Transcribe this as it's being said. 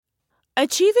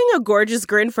Achieving a gorgeous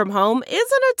grin from home isn't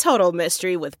a total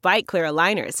mystery with Bite Clear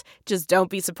aligners. Just don't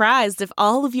be surprised if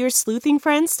all of your sleuthing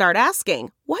friends start asking,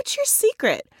 "What's your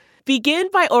secret?" Begin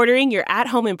by ordering your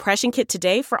at-home impression kit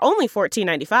today for only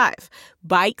 $14.95.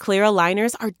 Bite Clear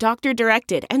aligners are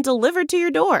doctor-directed and delivered to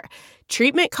your door.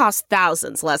 Treatment costs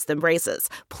thousands less than braces.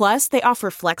 Plus, they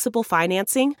offer flexible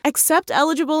financing, accept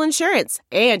eligible insurance,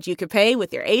 and you can pay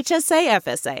with your HSA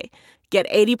FSA. Get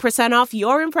 80% off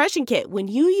your impression kit when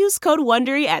you use code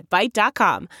WONDERY at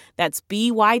Byte.com. That's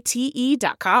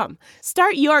BYTE.com.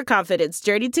 Start your confidence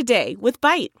journey today with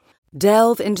Byte.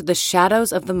 Delve into the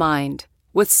shadows of the mind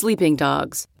with Sleeping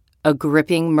Dogs, a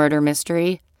gripping murder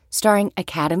mystery starring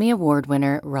Academy Award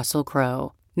winner Russell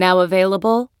Crowe. Now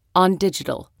available on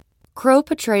digital. Crowe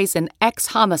portrays an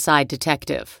ex-homicide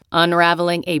detective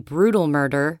unraveling a brutal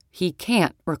murder he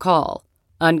can't recall.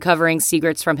 Uncovering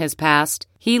secrets from his past,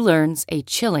 he learns a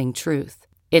chilling truth.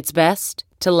 It's best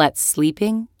to let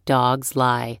sleeping dogs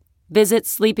lie. Visit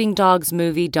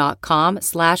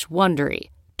sleepingdogsmovie.com/Wondery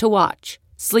to watch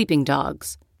Sleeping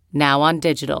Dogs, now on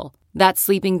digital. That's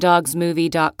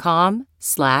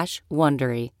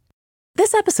sleepingdogsmovie.com/Wondery.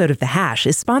 This episode of The Hash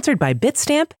is sponsored by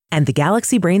Bitstamp and the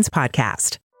Galaxy Brains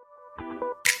podcast.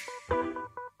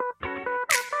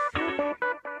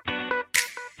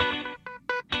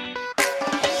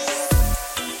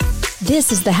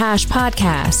 This is the Hash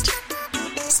Podcast.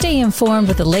 Stay informed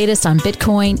with the latest on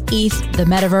Bitcoin, ETH, the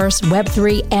metaverse,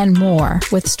 Web3, and more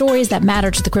with stories that matter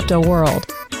to the crypto world.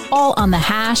 All on the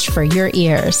Hash for your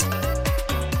ears.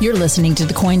 You're listening to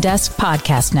the CoinDesk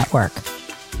Podcast Network.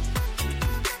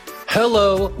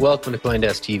 Hello, welcome to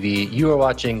CoinDesk TV. You are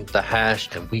watching The Hash,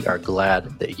 and we are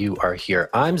glad that you are here.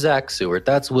 I'm Zach Seward.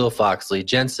 That's Will Foxley,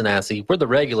 Jen Sanasi. We're the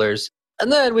regulars.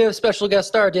 And then we have special guest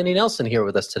star Danny Nelson here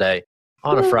with us today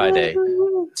on a Friday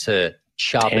to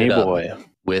chop it up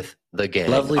with the gang.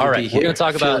 Lovely All to right, be here. we're going to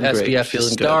talk about SBF to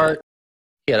start.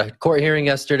 He had a court hearing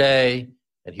yesterday,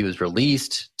 and he was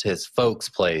released to his folks'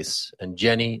 place. And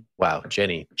Jen, you are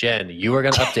going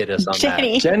to update us on that.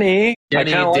 Jenny, Jenny. I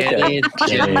kind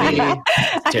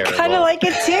of like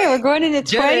it too. We're going into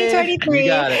 2023. You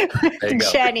got it. There you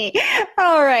go. Jenny.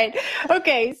 All right.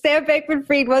 Okay. Sam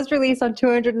Bankman-Fried was released on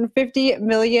 $250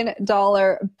 million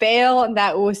bail, and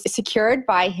that was secured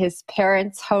by his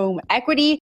parents' home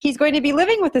equity. He's going to be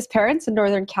living with his parents in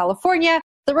Northern California.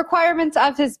 The requirements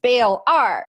of his bail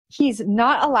are: he's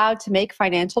not allowed to make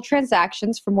financial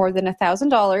transactions for more than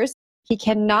 $1,000. He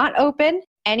cannot open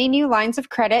any new lines of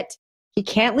credit. He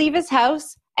can't leave his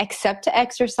house except to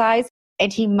exercise,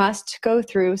 and he must go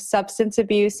through substance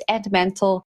abuse and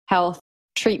mental health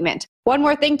treatment. One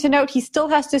more thing to note, he still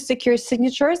has to secure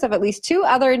signatures of at least 2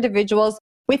 other individuals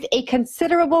with a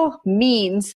considerable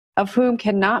means, of whom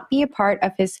cannot be a part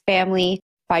of his family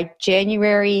by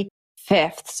January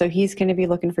 5th. So he's going to be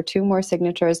looking for 2 more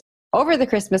signatures over the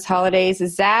Christmas holidays.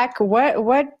 Zach,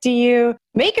 what do you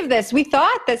make of this? We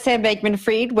thought that Sam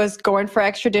Bankman-Fried was going for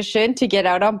extradition to get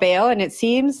out on bail, and it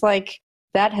seems like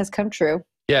that has come true.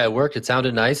 Yeah, it worked. It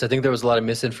sounded nice. I think there was a lot of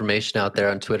misinformation out there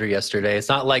on Twitter yesterday. It's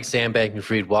not like Sam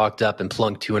Bankman-Fried walked up and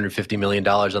plunked $250 million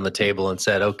on the table and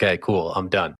said, okay, cool, I'm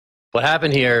done. What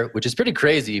happened here, which is pretty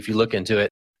crazy if you look into it,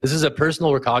 this is a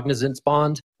personal recognizance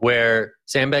bond where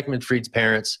Sam Bankman-Fried's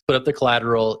parents put up the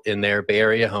collateral in their Bay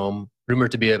Area home,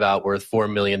 rumored to be about worth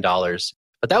 $4 million.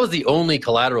 But that was the only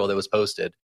collateral that was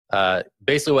posted.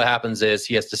 Basically what happens is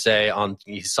he has to say,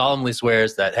 he solemnly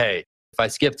swears that, hey, if I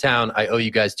skip town, I owe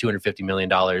you guys $250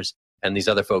 million, and these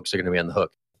other folks are going to be on the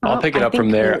hook. I'll pick it up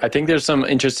from there. I think there's some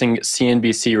interesting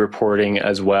CNBC reporting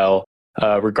as well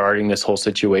regarding this whole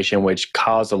situation, which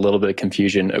caused a little bit of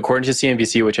confusion. According to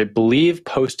CNBC, which I believe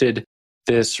posted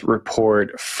this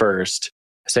report first,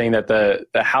 saying that the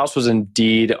house was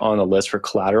indeed on the list for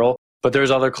collateral, but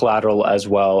there's other collateral as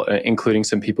well, including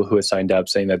some people who had signed up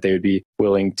saying that they would be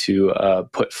willing to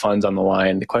put funds on the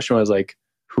line. The question was like,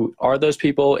 who are those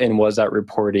people, and was that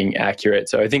reporting accurate?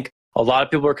 So I think a lot of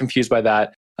people were confused by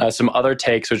that. Some other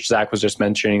takes, which Zach was just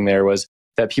mentioning there, was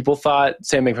that people thought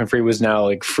Sam Bankman-Fried was now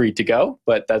like free to go,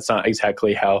 but that's not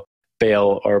exactly how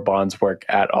bail or bonds work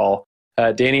at all.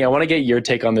 Danny, I want to get your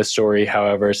take on this story,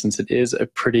 however, since it is a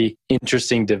pretty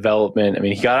interesting development. I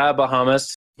mean, he got out of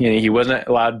Bahamas. He wasn't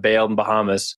allowed bail in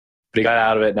Bahamas, but he got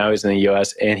out of it. Now he's in the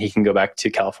U.S., and he can go back to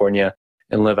California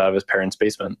and live out of his parents'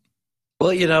 basement. Well,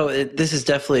 this is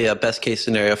definitely a best case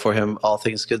scenario for him, all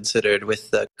things considered, with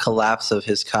the collapse of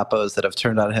his capos that have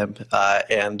turned on him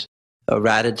and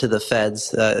ratted to the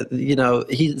feds.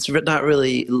 He's not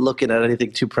really looking at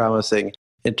anything too promising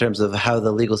in terms of how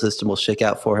the legal system will shake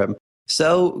out for him.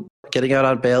 So getting out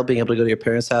on bail, being able to go to your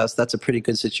parents' house, that's a pretty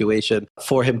good situation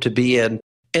for him to be in.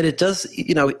 And it does,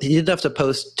 he didn't have to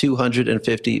post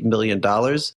 $250 million.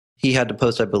 He had to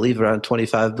post, I believe, around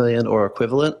 25 million or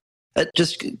equivalent. It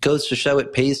just goes to show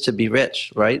it pays to be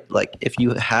rich, right? Like if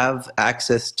you have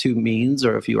access to means,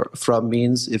 or if you are from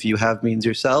means, if you have means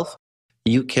yourself,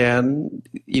 you can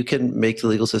make the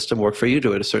legal system work for you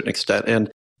to a certain extent.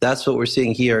 And that's what we're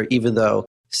seeing here, even though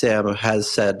Sam has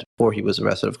said, before he was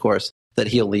arrested, of course, that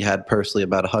he only had personally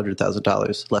about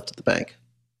 $100,000 left at the bank.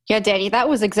 Yeah, Danny, that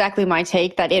was exactly my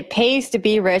take, that it pays to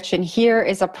be rich. And here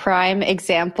is a prime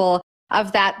example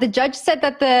of that. The judge said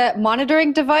that the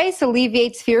monitoring device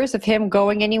alleviates fears of him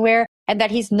going anywhere and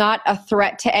that he's not a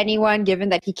threat to anyone, given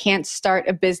that he can't start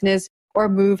a business or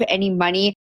move any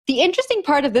money. The interesting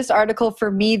part of this article for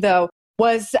me, though,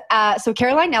 was so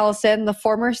Caroline Ellison, the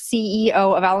former CEO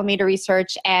of Alameda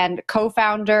Research and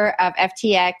co-founder of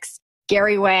FTX,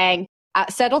 Gary Wang,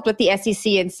 settled with the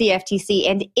SEC and CFTC.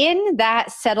 And in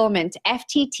that settlement,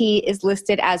 FTT is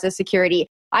listed as a security.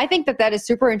 I think that is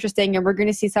super interesting, and we're going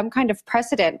to see some kind of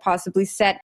precedent possibly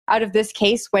set out of this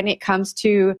case when it comes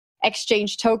to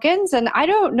exchange tokens. And I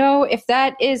don't know if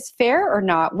that is fair or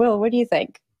not. Will, what do you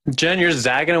think? Jen, you're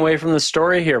zagging away from the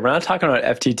story here. We're not talking about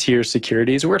FTT or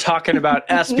securities. We're talking about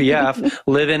SBF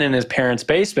living in his parents'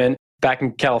 basement back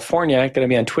in California, going to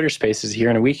be on Twitter Spaces here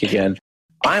in a week again.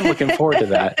 I'm looking forward to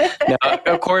that.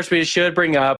 Now, of course, we should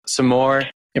bring up some more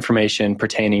information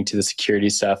pertaining to the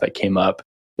security stuff that came up.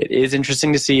 It is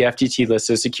interesting to see FTT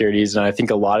listed securities, and I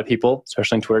think a lot of people,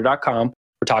 especially on Twitter.com,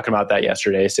 were talking about that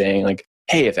yesterday, saying like,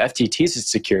 hey, if FTT is a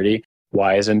security,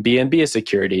 why isn't BNB a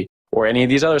security? Or any of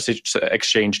these other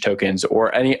exchange tokens,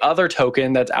 or any other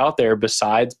token that's out there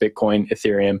besides Bitcoin,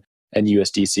 Ethereum, and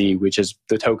USDC, which is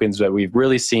the tokens that we've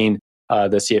really seen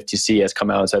the CFTC has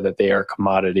come out and said that they are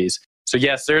commodities. So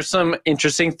yes, there's some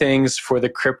interesting things for the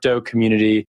crypto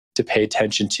community to pay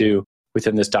attention to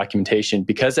within this documentation,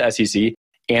 because the SEC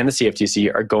and the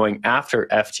CFTC are going after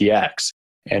FTX.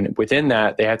 And within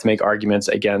that, they have to make arguments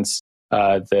against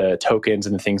the tokens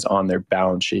and the things on their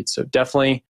balance sheet. So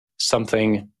definitely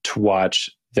something to watch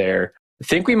there. I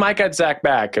think we might get Zach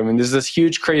back. I mean, there's this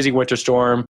huge, crazy winter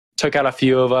storm. Took out a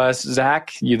few of us.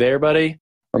 Zach, you there, buddy?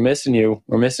 We're missing you.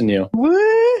 We're missing you. Woohoo!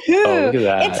 Oh, look at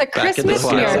that. It's a Christmas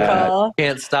miracle.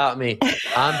 Can't stop me.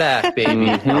 I'm back,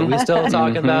 baby. Are we still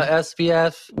talking about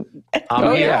SPF?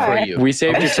 I'm here for you. We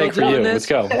saved your take for you. Let's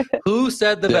go. Who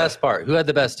said the best part? Who had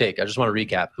the best take? I just want to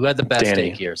recap. Who had the best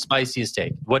take here? Spiciest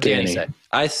take. What did Danny say?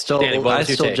 I stole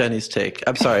Jenny's take.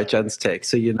 I'm sorry, Jen's take.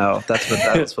 So that's the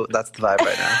vibe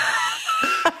right now.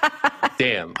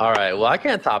 Damn. All right. Well, I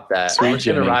can't top that. Sweet I'm just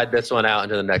going to Jimmy. ride this one out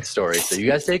into the next story. So you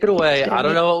guys take it away. I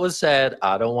don't know what was said.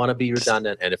 I don't want to be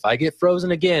redundant. And if I get frozen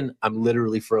again, I'm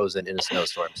literally frozen in a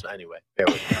snowstorm. So anyway, bear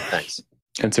with me. Thanks.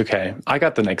 It's okay. I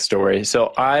got the next story, so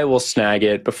I will snag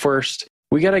it. But first,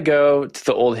 we got to go to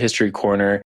the old history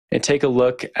corner and take a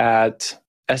look at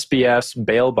SBF's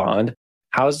bail bond.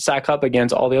 How does it stack up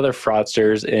against all the other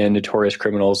fraudsters and notorious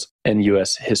criminals in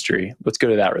U.S. history? Let's go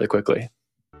to that really quickly.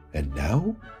 And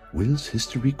now, Will's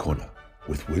History Corner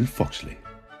with Will Foxley.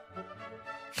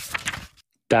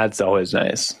 That's always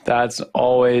nice. That's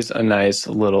always a nice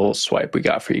little swipe we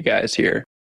got for you guys here.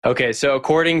 Okay, so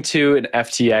according to an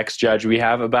FTX judge, we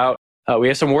have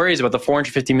some worries about the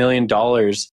 $450 million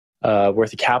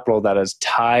worth of capital that is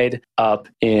tied up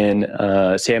in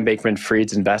Sam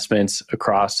Bankman-Fried's investments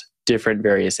across different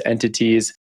various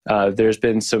entities. There's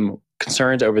been some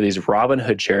concerns over these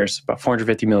Robinhood shares, about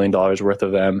 $450 million worth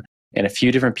of them. And a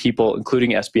few different people,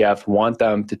 including SBF, want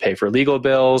them to pay for legal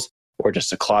bills or just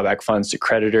to claw back funds to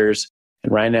creditors.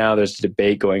 And right now there's a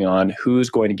debate going on who's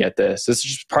going to get this. This is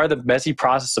just part of the messy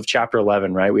process of Chapter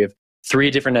 11, right? We have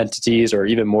 3 different entities, or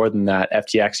even more than that,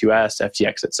 FTX US,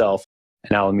 FTX itself,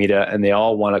 and Alameda, and they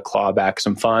all want to claw back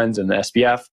some funds, and the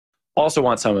SBF also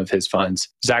wants some of his funds.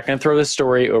 Zach, I'm going to throw this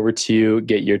story over to you,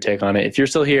 get your take on it. If you're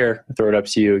still here, throw it up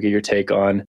to you, get your take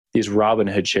on these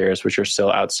Robinhood shares, which are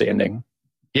still outstanding.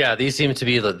 Yeah, these seem to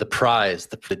be the prize,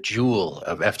 the jewel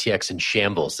of FTX in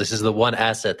shambles. This is the one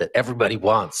asset that everybody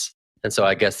wants. And so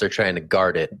I guess they're trying to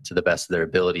guard it to the best of their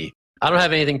ability. I don't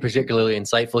have anything particularly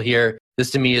insightful here.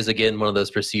 This to me is, again, one of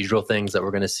those procedural things that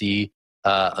we're going to see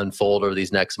unfold over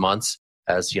these next months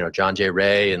as, John J.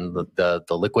 Ray and the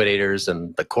liquidators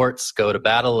and the courts go to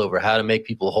battle over how to make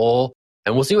people whole.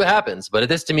 And we'll see what happens. But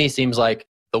this to me seems like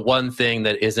the one thing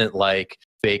that isn't like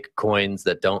fake coins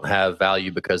that don't have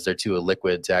value because they're too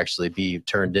illiquid to actually be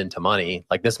turned into money.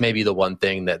 Like this may be the one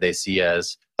thing that they see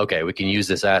as, okay, we can use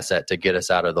this asset to get us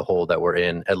out of the hole that we're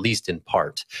in, at least in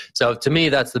part. So to me,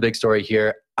 that's the big story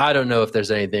here. I don't know if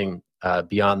there's anything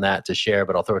beyond that to share,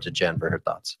 but I'll throw it to Jen for her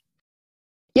thoughts.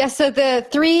 Yeah, so the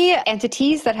 3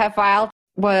 entities that have filed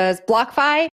was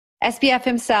BlockFi, SBF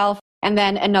himself, and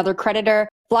then another creditor.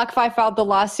 BlockFi filed the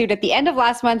lawsuit at the end of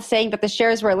last month saying that the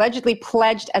shares were allegedly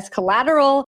pledged as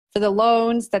collateral for the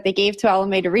loans that they gave to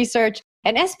Alameda Research.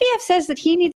 And SBF says that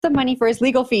he needs the money for his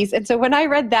legal fees. And so when I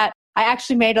read that, I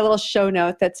actually made a little show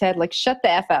note that said, like, shut the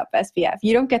F up, SBF.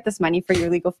 You don't get this money for your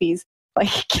legal fees.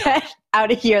 Like, get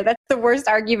out of here. That's the worst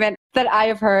argument that I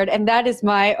have heard. And that is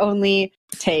my only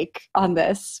take on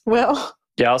this. Will?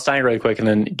 Yeah, I'll sign really quick and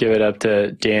then give it up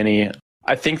to Danny.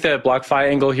 I think the BlockFi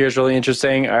angle here is really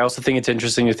interesting. I also think it's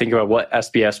interesting to think about what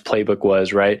SBF's playbook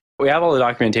was, right? We have all the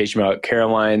documentation about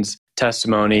Caroline's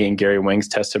testimony and Gary Wang's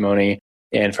testimony.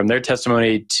 And from their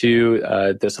testimony to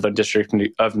the Southern District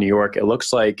of New York, it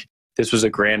looks like this was a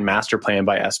grand master plan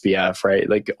by SBF, right?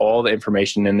 Like all the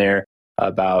information in there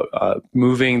about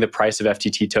moving the price of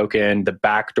FTT token, the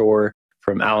backdoor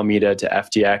from Alameda to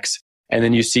FTX. And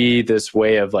then you see this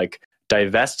way of like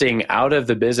divesting out of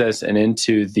the business and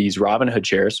into these Robinhood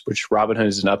shares, which Robinhood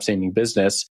is an upstanding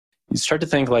business. You start to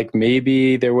think like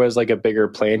maybe there was like a bigger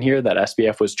plan here that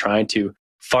SBF was trying to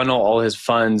funnel all his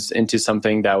funds into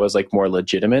something that was like more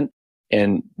legitimate.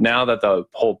 And now that the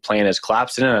whole plan has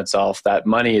collapsed in on itself, that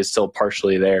money is still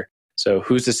partially there. So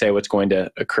who's to say what's going to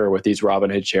occur with these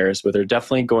Robinhood shares? But they're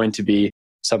definitely going to be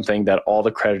something that all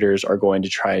the creditors are going to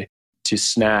try to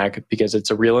snag because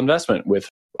it's a real investment with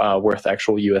worth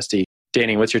actual USD.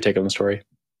 Danny, what's your take on the story?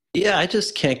 Yeah, I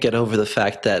just can't get over the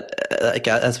fact that, like,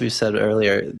 as we said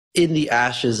earlier, in the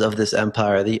ashes of this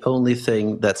empire, the only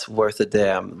thing that's worth a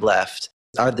damn left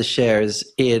are the shares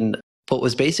in what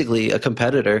was basically a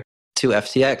competitor to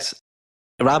FTX.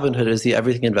 Robinhood is the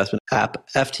everything investment app.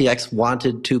 FTX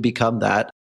wanted to become that.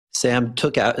 Sam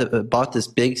bought this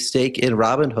big stake in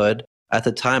Robinhood. At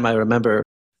the time, I remember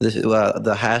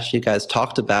the hash you guys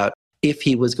talked about, if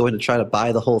he was going to try to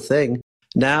buy the whole thing.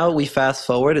 Now we fast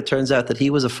forward, it turns out that he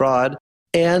was a fraud,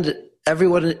 and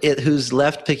everyone who's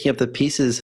left picking up the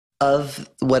pieces of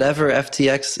whatever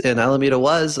FTX and Alameda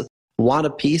was want a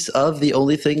piece of the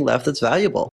only thing left that's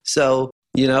valuable. So,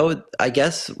 I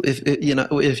guess if you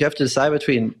have to decide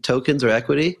between tokens or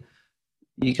equity,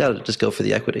 you got to just go for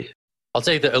the equity. I'll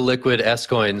take the illiquid S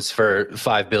coins for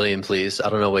 $5 billion, please. I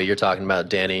don't know what you're talking about,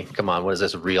 Danny. Come on, what is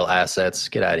this? Real assets?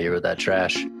 Get out of here with that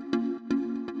trash.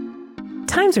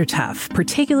 Times are tough,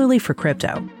 particularly for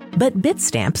crypto. But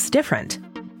Bitstamp's different.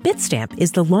 Bitstamp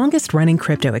is the longest-running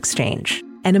crypto exchange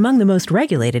and among the most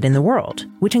regulated in the world,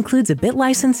 which includes a Bit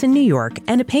license in New York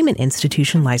and a payment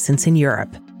institution license in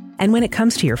Europe. And when it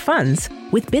comes to your funds,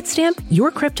 with Bitstamp,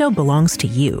 your crypto belongs to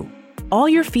you. All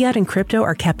your fiat and crypto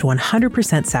are kept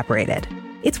 100% separated.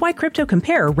 It's why Crypto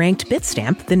Compare ranked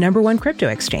Bitstamp the #1 crypto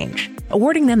exchange,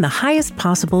 awarding them the highest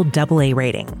possible AA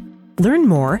rating. Learn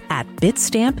more at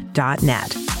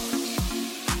bitstamp.net.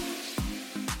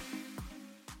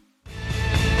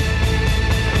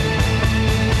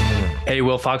 Hey,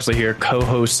 Will Foxley here,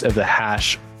 co-host of The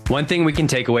Hash. One thing we can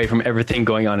take away from everything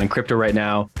going on in crypto right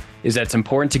now is that it's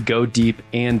important to go deep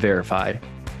and verify.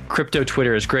 Crypto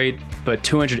Twitter is great, but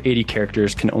 280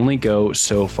 characters can only go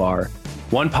so far.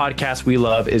 One podcast we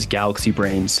love is Galaxy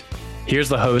Brains. Here's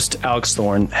the host, Alex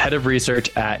Thorne, head of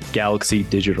research at Galaxy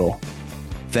Digital.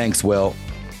 Thanks, Will.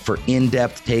 For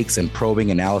in-depth takes and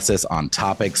probing analysis on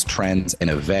topics, trends, and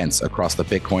events across the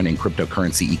Bitcoin and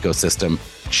cryptocurrency ecosystem,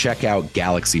 check out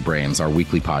Galaxy Brains, our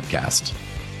weekly podcast.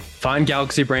 Find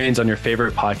Galaxy Brains on your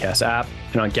favorite podcast app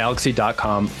and on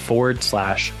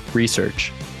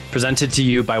galaxy.com/research. Presented to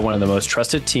you by one of the most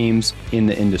trusted teams in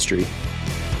the industry.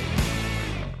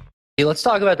 Hey, let's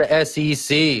talk about the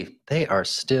SEC. They are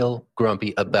still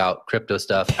grumpy about crypto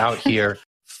stuff out here,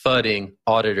 fudding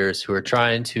auditors who are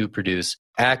trying to produce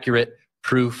accurate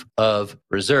proof of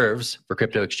reserves for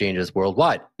crypto exchanges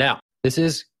worldwide. Now, this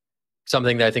is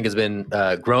something that I think has been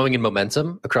growing in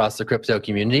momentum across the crypto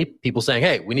community. People saying,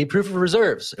 hey, we need proof of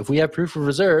reserves. If we have proof of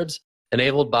reserves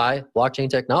enabled by blockchain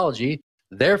technology,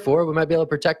 therefore we might be able to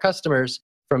protect customers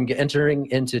from entering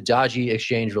into dodgy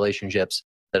exchange relationships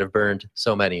that have burned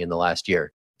so many in the last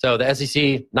year. So the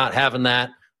SEC not having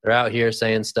that. They're out here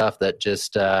saying stuff that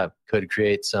just could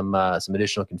create some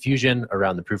additional confusion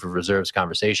around the proof of reserves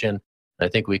conversation. And I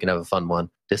think we can have a fun one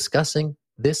discussing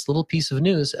this little piece of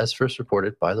news as first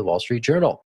reported by the Wall Street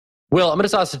Journal. Will, I'm going to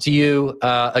toss it to you.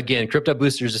 Again, crypto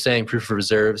boosters are saying proof of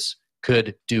reserves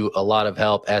could do a lot of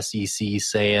help. SEC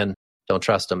saying don't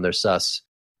trust them, they're sus.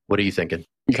 What are you thinking?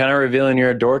 You're kind of revealing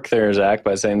you're a dork there, Zach,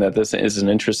 by saying that this is an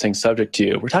interesting subject to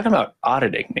you. We're talking about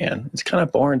auditing, man. It's kind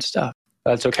of boring stuff.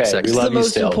 That's okay. We love you still.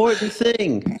 It's the most important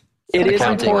thing. It is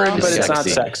important, but it's not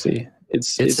sexy.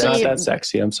 It's not that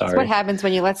sexy. I'm sorry. That's what happens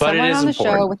when you let someone on the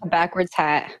show with a backwards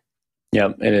hat.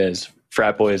 Yep, it is.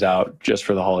 frat boys out just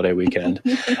for the holiday weekend.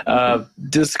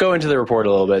 Just go into the report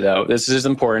a little bit, though. This is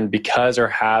important because there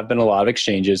have been a lot of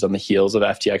exchanges on the heels of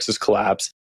FTX's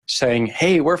collapse saying,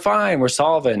 hey, we're fine, we're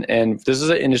solvent. And this is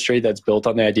an industry that's built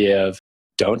on the idea of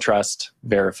don't trust,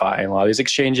 verify. And a lot of these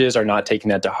exchanges are not taking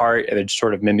that to heart, and they're just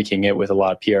sort of mimicking it with a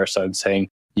lot of PR stunts saying,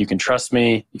 you can trust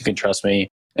me,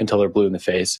 until they're blue in the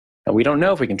face. And we don't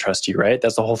know if we can trust you, right?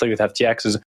 That's the whole thing with FTX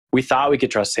is we thought we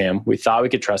could trust Sam. We thought we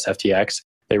could trust FTX.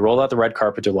 They rolled out the red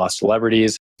carpet to lost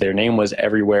celebrities. Their name was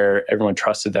everywhere. Everyone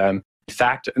trusted them. In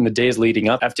fact, in the days leading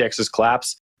up FTX's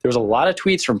collapse, there was a lot of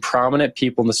tweets from prominent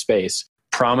people in the space,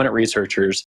 prominent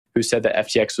researchers who said that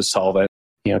FTX was solvent.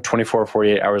 24 or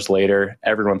 48 hours later,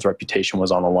 everyone's reputation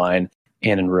was on the line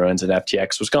and in ruins, and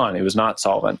FTX was gone. It was not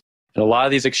solvent. And a lot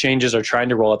of these exchanges are trying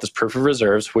to roll out this proof of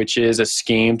reserves, which is a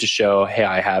scheme to show, hey,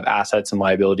 I have assets and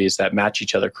liabilities that match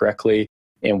each other correctly,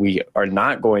 and we are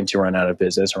not going to run out of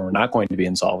business, or we're not going to be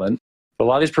insolvent. But a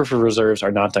lot of these proof of reserves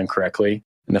are not done correctly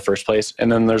in the first place.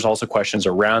 And then there's also questions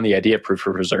around the idea of proof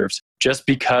of reserves. Just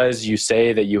because you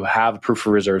say that you have a proof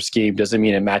of reserve scheme doesn't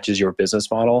mean it matches your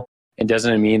business model. And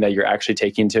doesn't mean that you're actually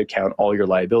taking into account all your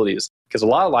liabilities. Because a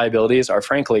lot of liabilities are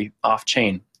frankly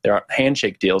off-chain. They're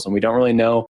handshake deals, and we don't really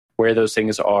know where those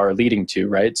things are leading to,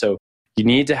 right? So you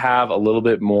need to have a little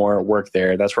bit more work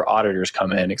there. That's where auditors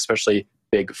come in, especially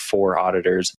big four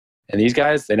auditors. And these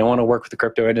guys, they don't want to work with the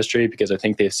crypto industry because I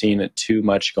think they've seen too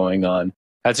much going on.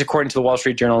 That's according to the Wall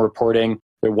Street Journal reporting.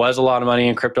 There was a lot of money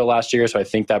in crypto last year, so I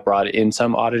think that brought in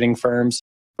some auditing firms.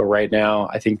 But right now,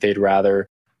 I think they'd rather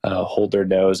hold their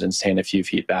nose and stand a few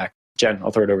feet back. Jen,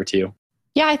 I'll throw it over to you.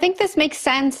 Yeah, I think this makes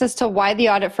sense as to why the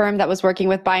audit firm that was working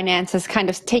with Binance has kind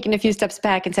of taken a few steps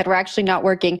back and said, we're actually not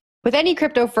working with any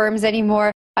crypto firms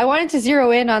anymore. I wanted to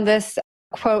zero in on this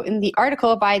quote in the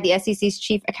article by the SEC's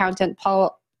chief accountant,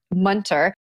 Paul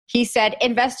Munter. He said,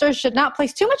 investors should not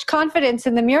place too much confidence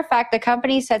in the mere fact the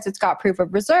company says it's got proof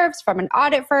of reserves from an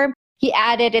audit firm. He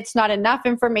added, it's not enough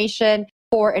information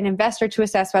for an investor to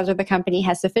assess whether the company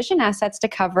has sufficient assets to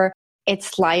cover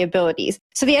its liabilities.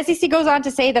 So the SEC goes on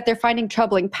to say that they're finding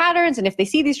troubling patterns, and if they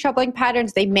see these troubling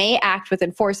patterns, they may act with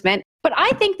enforcement. But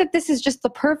I think that this is just the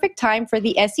perfect time for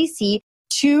the SEC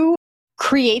to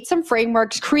create some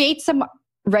frameworks, create some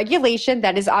regulation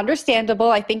that is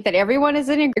understandable. I think that everyone is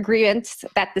in agreement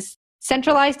that the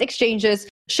centralized exchanges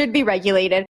should be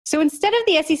regulated. So instead of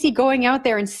the SEC going out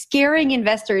there and scaring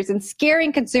investors and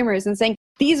scaring consumers and saying,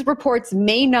 these reports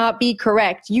may not be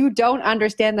correct, you don't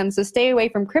understand them, so stay away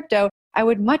from crypto, I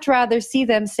would much rather see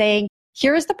them saying,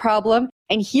 here is the problem,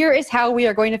 and here is how we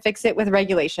are going to fix it with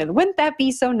regulation. Wouldn't that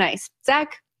be so nice?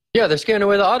 Zach? Yeah, they're scaring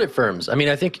away the audit firms. I mean,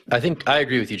 I think I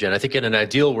agree with you, Jen. I think in an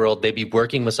ideal world, they'd be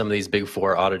working with some of these big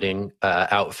four auditing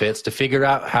outfits to figure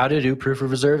out how to do proof of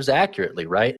reserves accurately,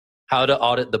 right? How to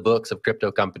audit the books of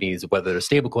crypto companies, whether they're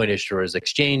stablecoin issuers,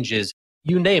 exchanges,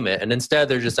 you name it. And instead,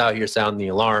 they're just out here sounding the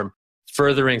alarm,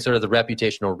 furthering sort of the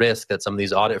reputational risk that some of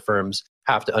these audit firms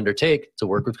have to undertake to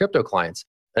work with crypto clients.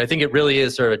 And I think it really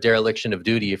is sort of a dereliction of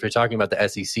duty if you're talking about the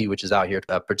SEC, which is out here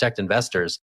to protect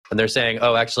investors. And they're saying,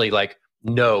 oh, actually,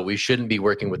 no, we shouldn't be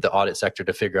working with the audit sector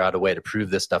to figure out a way to prove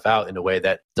this stuff out in a way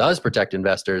that does protect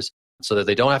investors so that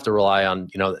they don't have to rely on,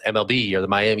 MLB or the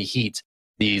Miami Heat,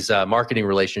 these marketing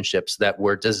relationships that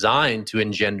were designed to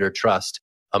engender trust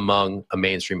among a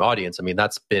mainstream audience. I mean,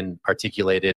 that's been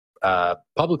articulated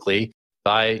publicly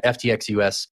by FTX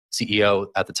US CEO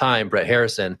at the time, Brett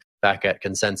Harrison, back at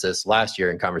Consensus last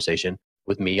year in conversation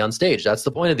with me on stage. That's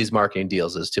the point of these marketing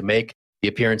deals, is to make the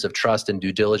appearance of trust and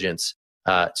due diligence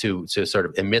to sort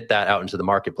of emit that out into the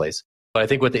marketplace. But I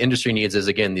think what the industry needs is,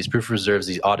 again, these proof of reserves,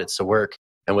 these audits to work.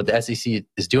 And what the SEC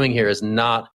is doing here is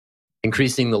not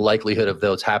increasing the likelihood of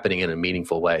those happening in a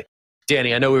meaningful way.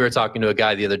 Danny, I know we were talking to a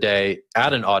guy the other day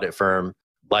at an audit firm.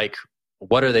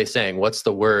 What are they saying? What's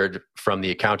the word from the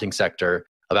accounting sector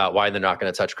about why they're not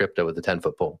going to touch crypto with the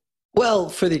 10-foot pole? Well,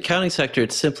 for the accounting sector,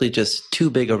 it's simply just too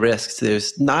big a risk.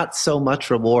 There's not so much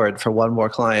reward for one more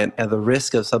client, and the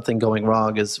risk of something going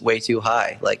wrong is way too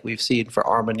high. Like we've seen for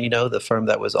Armanino, the firm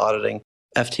that was auditing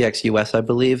FTX US, I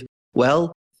believe.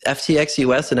 Well, FTX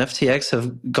US and FTX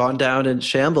have gone down in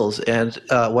shambles. And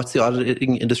what's the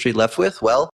auditing industry left with?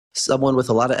 Well, someone with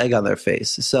a lot of egg on their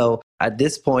face. So at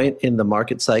this point in the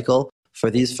market cycle for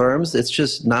these firms, it's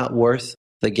just not worth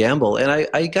the gamble. And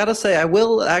I got to say, I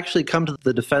will actually come to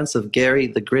the defense of Gary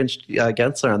the Grinch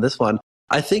Gensler on this one.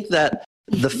 I think that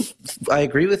I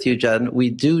agree with you, Jen. We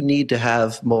do need to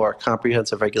have more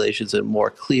comprehensive regulations and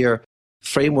more clear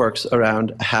frameworks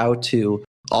around how to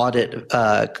audit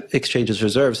exchanges'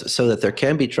 reserves so that there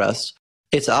can be trust.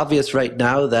 It's obvious right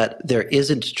now that there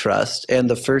isn't trust. And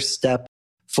the first step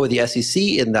for the SEC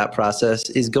in that process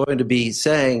is going to be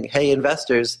saying, hey,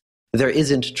 investors, there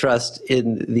isn't trust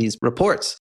in these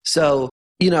reports. So,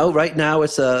 right now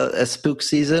it's a spook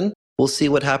season. We'll see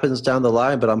what happens down the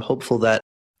line, but I'm hopeful that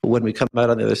when we come out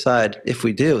on the other side, if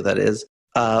we do, that is,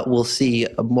 we'll see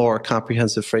more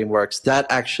comprehensive frameworks that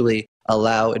actually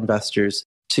allow investors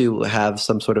to have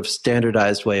some sort of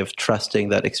standardized way of trusting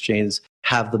that exchanges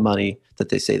have the money that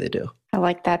they say they do. I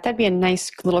like that. That'd be a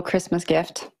nice little Christmas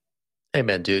gift.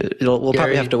 Amen, dude. We'll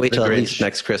probably have to wait till at least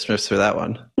next Christmas for that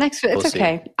one. It's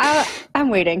okay. I'm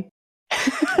waiting.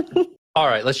 All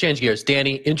right, let's change gears.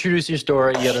 Danny, introduce your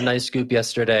story. You had a nice scoop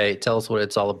yesterday. Tell us what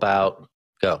it's all about.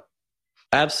 Go.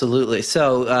 Absolutely.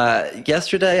 So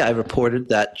yesterday I reported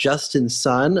that Justin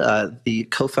Sun, the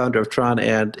co-founder of Tron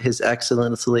and His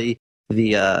Excellency,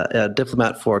 the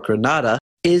diplomat for Grenada,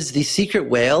 is the secret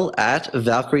whale at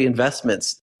Valkyrie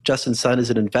Investments. Justin Sun is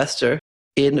an investor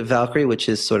in Valkyrie, which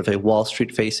is sort of a Wall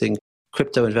Street-facing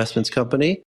crypto investments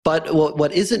company. But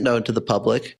what isn't known to the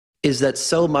public is that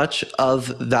so much of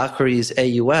Valkyrie's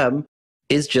AUM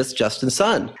is just Justin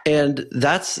Sun. And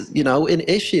that's, an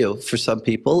issue for some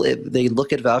people. If they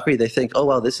look at Valkyrie, they think, oh,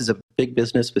 wow, this is a big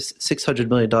business with $600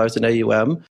 million in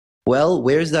AUM. Well,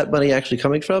 where's that money actually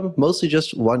coming from? Mostly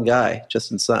just one guy,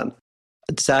 Justin Sun.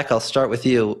 Zach, I'll start with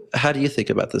you. How do you think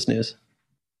about this news?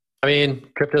 I mean,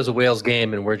 crypto's a whale's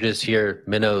game, and we're just here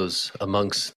minnows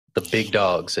amongst the big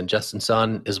dogs. And Justin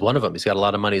Sun is one of them. He's got a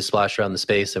lot of money to splash around the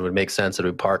space, and it would make sense that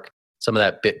we park some of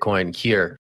that Bitcoin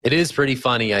here. It is pretty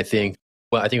funny, I think.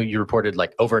 Well, I think you reported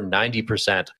like over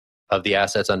 90% of the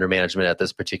assets under management at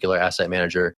this particular asset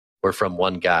manager were from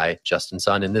one guy, Justin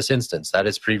Sun, in this instance. That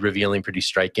is pretty revealing, pretty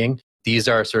striking. These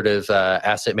are sort of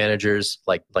asset managers,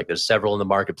 like there's several in the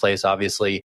marketplace,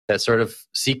 obviously, that sort of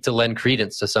seek to lend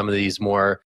credence to some of these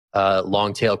more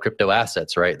long-tail crypto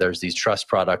assets, right? There's these trust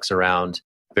products around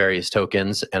various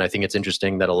tokens. And I think it's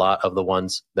interesting that a lot of the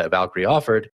ones that Valkyrie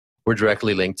offered were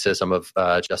directly linked to some of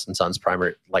Justin Sun's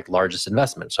primary, largest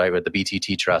investments, right? With the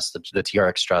BTT Trust, the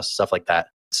TRX Trust, stuff like that.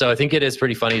 So I think it is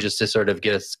pretty funny just to sort of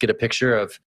get a picture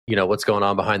of, what's going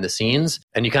on behind the scenes.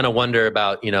 And you kind of wonder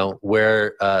about,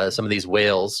 where some of these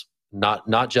whales,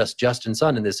 not just Justin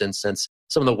Sun in this instance,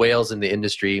 some of the whales in the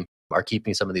industry are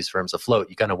keeping some of these firms afloat.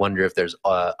 You kind of wonder if there's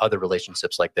other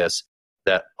relationships like this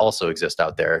that also exist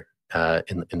out there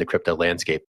in the crypto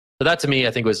landscape. So that to me,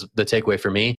 I think was the takeaway for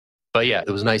me. But yeah,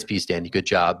 it was a nice piece, Danny. Good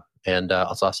job. And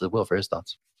I'll toss to Will for his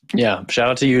thoughts. Yeah, shout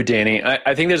out to you, Danny.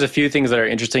 I think there's a few things that are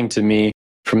interesting to me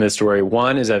from this story.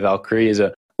 One is that Valkyrie is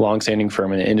a longstanding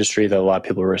firm in the industry that a lot of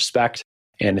people respect.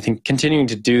 And I think continuing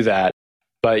to do that,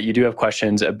 but you do have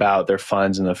questions about their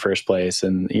funds in the first place.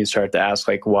 And you start to ask,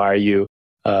 why are you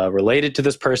related to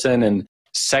this person? And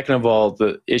second of all,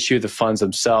 the issue of the funds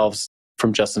themselves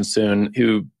from Justin Sun,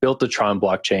 who built the Tron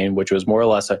blockchain, which was more or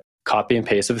less a copy and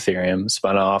paste of Ethereum,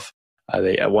 spun off.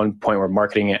 They at one point were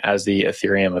marketing it as the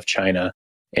Ethereum of China.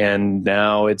 And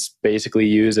now it's basically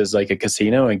used as like a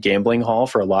casino and gambling hall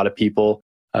for a lot of people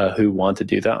who want to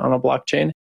do that on a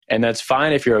blockchain. And that's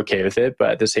fine if you're okay with it.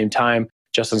 But at the same time,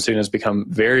 Justin Sun has become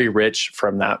very rich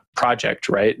from that project,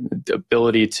 right? The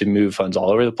ability to move funds all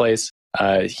over the place.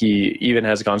 He even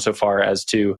has gone so far as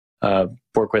to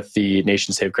work with the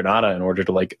nation state of Grenada in order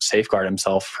to safeguard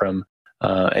himself from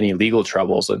any legal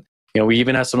troubles. And we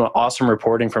even have some awesome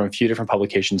reporting from a few different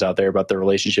publications out there about the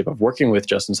relationship of working with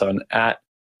Justin Sun at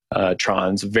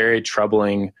Tron's. Very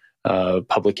troubling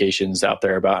publications out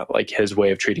there about his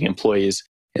way of treating employees.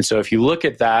 And so if you look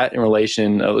at that in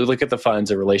relation, look at the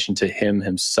funds in relation to him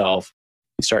himself,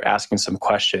 you start asking some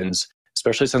questions,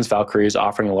 especially since Valkyrie is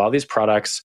offering a lot of these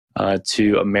products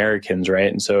to Americans,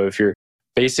 right? And so if you're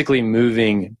basically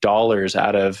moving dollars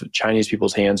out of Chinese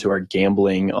people's hands who are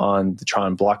gambling on the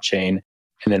Tron blockchain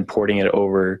and then porting it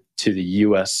over to the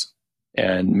US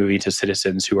and moving to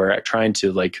citizens who are trying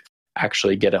to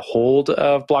actually get a hold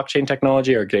of blockchain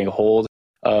technology or getting a hold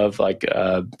of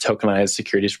tokenized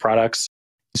securities products,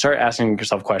 you start asking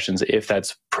yourself questions if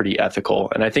that's pretty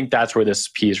ethical. And I think that's where this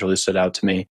piece really stood out to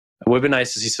me. It would have been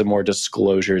nice to see some more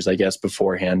disclosures, I guess,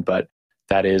 beforehand, but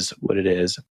that is what it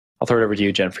is. I'll throw it over to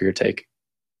you, Jen, for your take.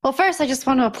 Well, first, I just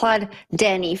want to applaud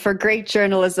Danny for great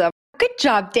journalism. Good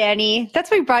job, Danny.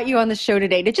 That's why we brought you on the show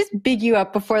today, to just big you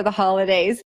up before the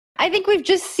holidays. I think we've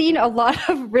just seen a lot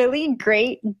of really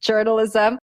great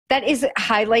journalism that is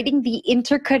highlighting the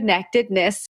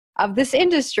interconnectedness of this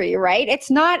industry, right?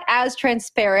 It's not as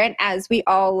transparent as we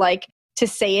all like to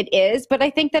say it is, but I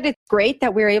think that it's great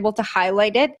that we're able to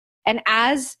highlight it. And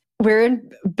as we're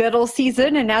in BUIDL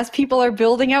season and as people are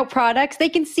building out products, they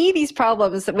can see these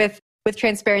problems with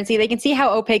transparency. They can see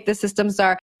how opaque the systems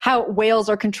are. how whales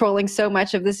are controlling so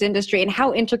much of this industry and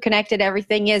how interconnected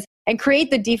everything is, and create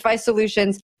the DeFi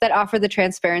solutions that offer the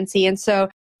transparency. And so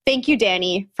thank you,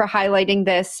 Danny, for highlighting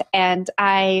this. And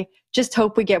I just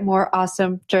hope we get more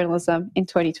awesome journalism in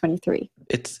 2023.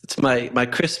 It's my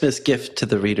Christmas gift to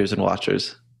the readers and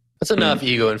watchers. That's enough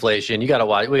ego inflation. You got to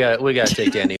watch. We got to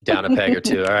take Danny down a peg or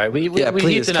two. All right, we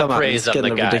heaped enough praise on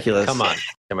the guy. Ridiculous. Come on.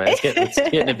 It's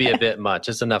getting to be a bit much.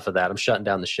 It's enough of that. I'm shutting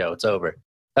down the show. It's over.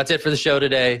 That's it for the show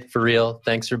today. For real.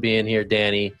 Thanks for being here,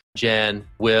 Danny, Jen,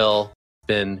 Will.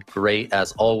 Been great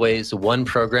as always. One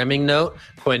programming note: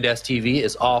 CoinDesk TV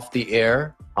is off the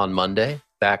air on Monday.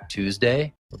 Back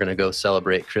Tuesday. We're gonna go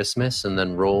celebrate Christmas and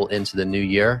then roll into the new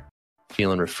year,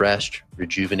 feeling refreshed,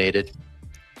 rejuvenated,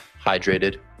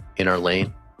 hydrated, in our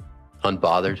lane,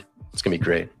 unbothered. It's going to be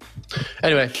great.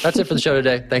 Anyway, that's it for the show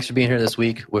today. Thanks for being here this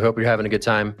week. We hope you're having a good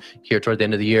time here toward the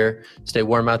end of the year. Stay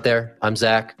warm out there. I'm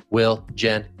Zach, Will,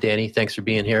 Jen, Danny. Thanks for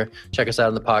being here. Check us out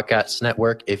on the podcast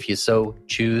network if you so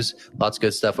choose. Lots of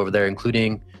good stuff over there,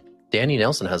 including Danny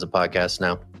Nelson has a podcast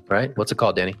now, right? What's it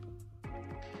called, Danny?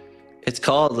 It's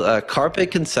called Carpe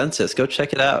Consensus. Go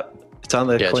check it out. It's on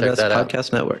the CoinDesk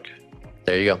Podcast Network.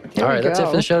 There you go. All right, that's it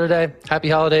for the show today. Happy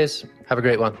holidays. Have a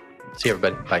great one. See you,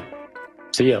 everybody. Bye.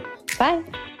 See you. Bye.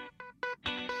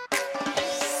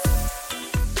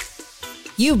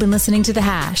 You've been listening to The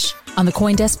Hash on the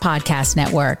CoinDesk Podcast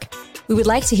Network. We would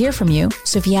like to hear from you,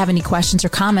 so if you have any questions or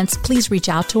comments, please reach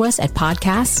out to us at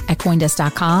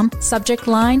podcasts@coindesk.com, subject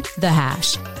line, The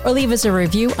Hash, or leave us a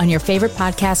review on your favorite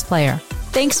podcast player.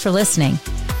 Thanks for listening.